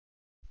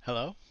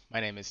Hello,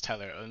 my name is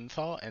Tyler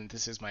Odenthal, and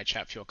this is my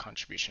Chatfuel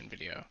contribution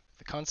video.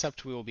 The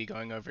concept we will be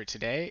going over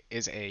today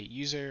is a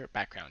user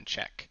background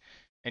check.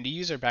 And a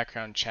user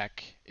background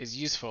check is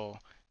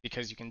useful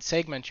because you can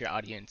segment your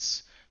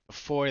audience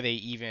before they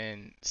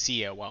even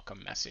see a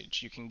welcome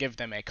message. You can give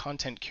them a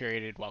content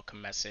curated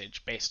welcome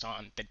message based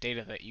on the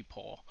data that you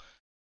pull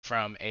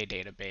from a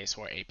database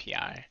or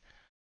API.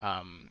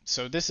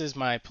 So this is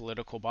my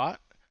political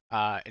bot.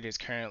 It is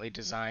currently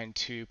designed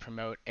to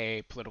promote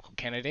a political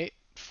candidate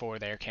for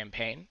their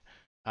campaign.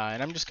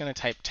 And I'm just going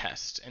to type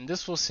test. And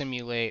this will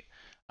simulate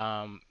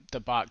the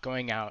bot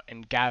going out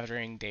and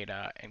gathering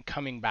data and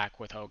coming back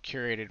with a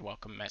curated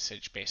welcome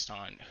message based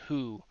on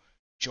who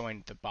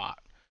joined the bot.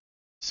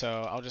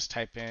 So I'll just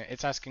type in,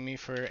 it's asking me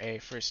for a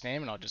first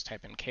name, and I'll just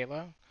type in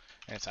Kayla.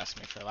 And it's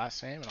asking me for a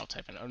last name, and I'll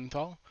type in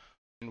Odenthal.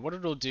 And what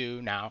it'll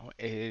do now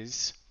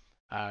is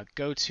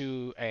go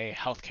to a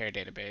healthcare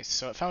database.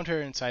 So it found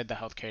her inside the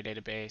healthcare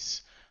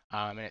database,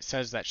 and it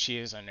says that she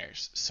is a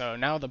nurse. So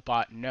now the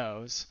bot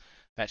knows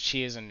that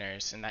she is a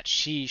nurse and that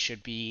she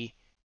should be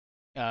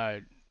uh,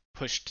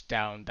 pushed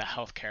down the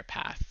healthcare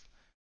path.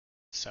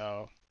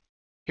 So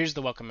here's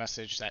the welcome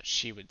message that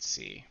she would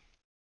see.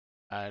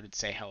 It would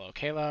say, "Hello,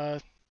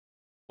 Kayla.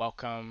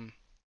 Welcome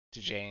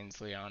to Jay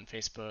Inslee on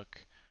Facebook.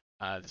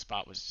 This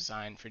bot was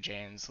designed for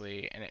Jay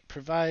Inslee," and it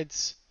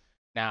provides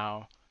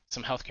now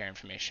some healthcare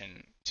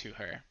information to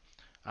her.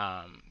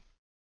 Um,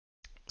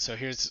 so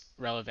here's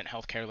relevant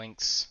healthcare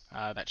links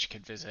that she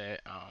could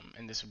visit,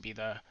 and this would be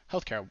the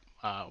healthcare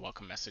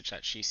welcome message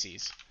that she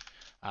sees.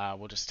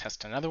 We'll just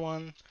test another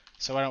one.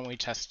 So why don't we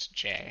test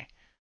Jay?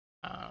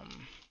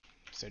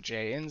 So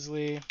Jay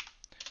Inslee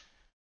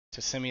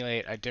to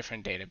simulate a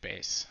different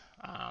database.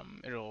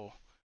 It'll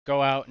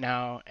go out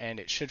now and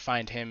it should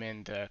find him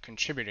in the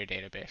contributor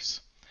database.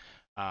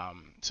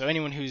 So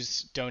anyone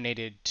who's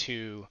donated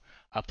to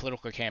a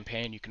political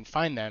campaign, you can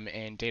find them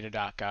in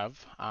data.gov.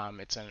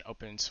 It's an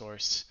open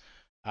source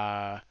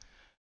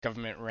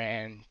government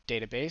ran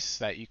database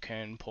that you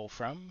can pull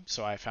from.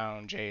 So I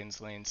found Jay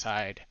Inslee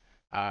inside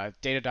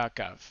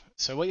data.gov.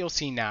 So what you'll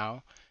see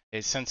now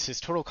is, since his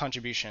total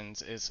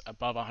contributions is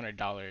above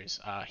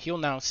 $100, he'll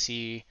now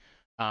see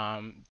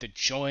the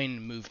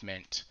join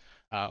movement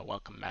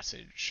welcome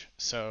message.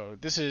 So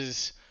this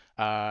is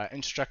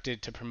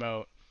instructed to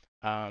promote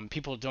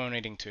people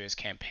donating to his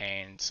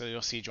campaign. So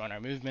you'll see join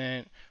our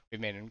movement.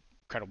 We've made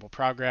incredible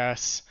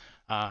progress,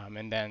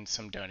 and then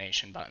some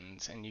donation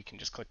buttons, and you can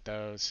just click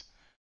those,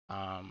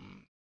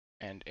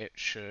 and it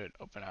should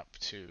open up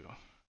to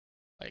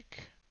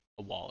like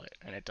a wallet,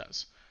 and it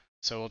does.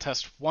 So we'll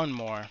test one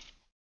more,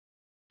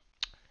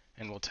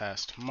 and we'll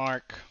test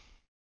Mark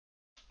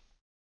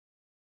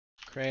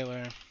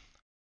Krayler.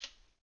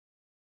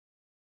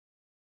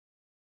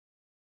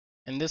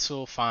 And this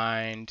will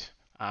find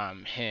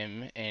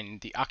him in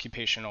the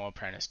occupational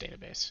apprentice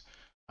database.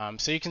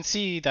 So you can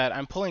see that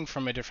I'm pulling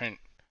from many different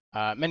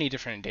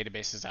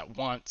databases at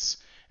once,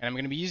 and I'm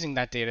going to be using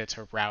that data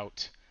to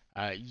route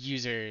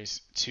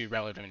users to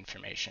relevant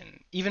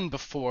information, even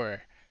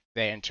before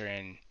they enter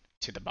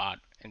into the bot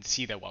and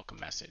see the welcome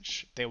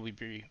message. They will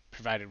be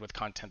provided with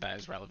content that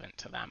is relevant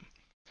to them.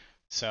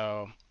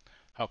 So,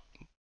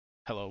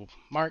 hello,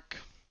 Mark.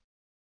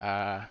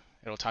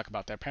 It'll talk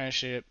about the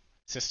apprenticeship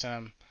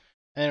system,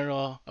 and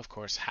it'll, of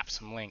course, have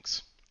some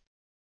links.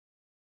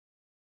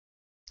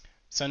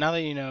 So now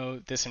that you know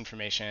this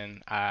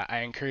information, I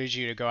encourage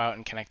you to go out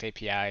and connect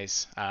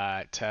APIs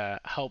to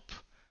help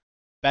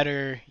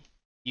better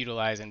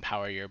utilize and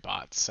power your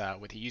bots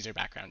with a user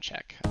background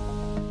check.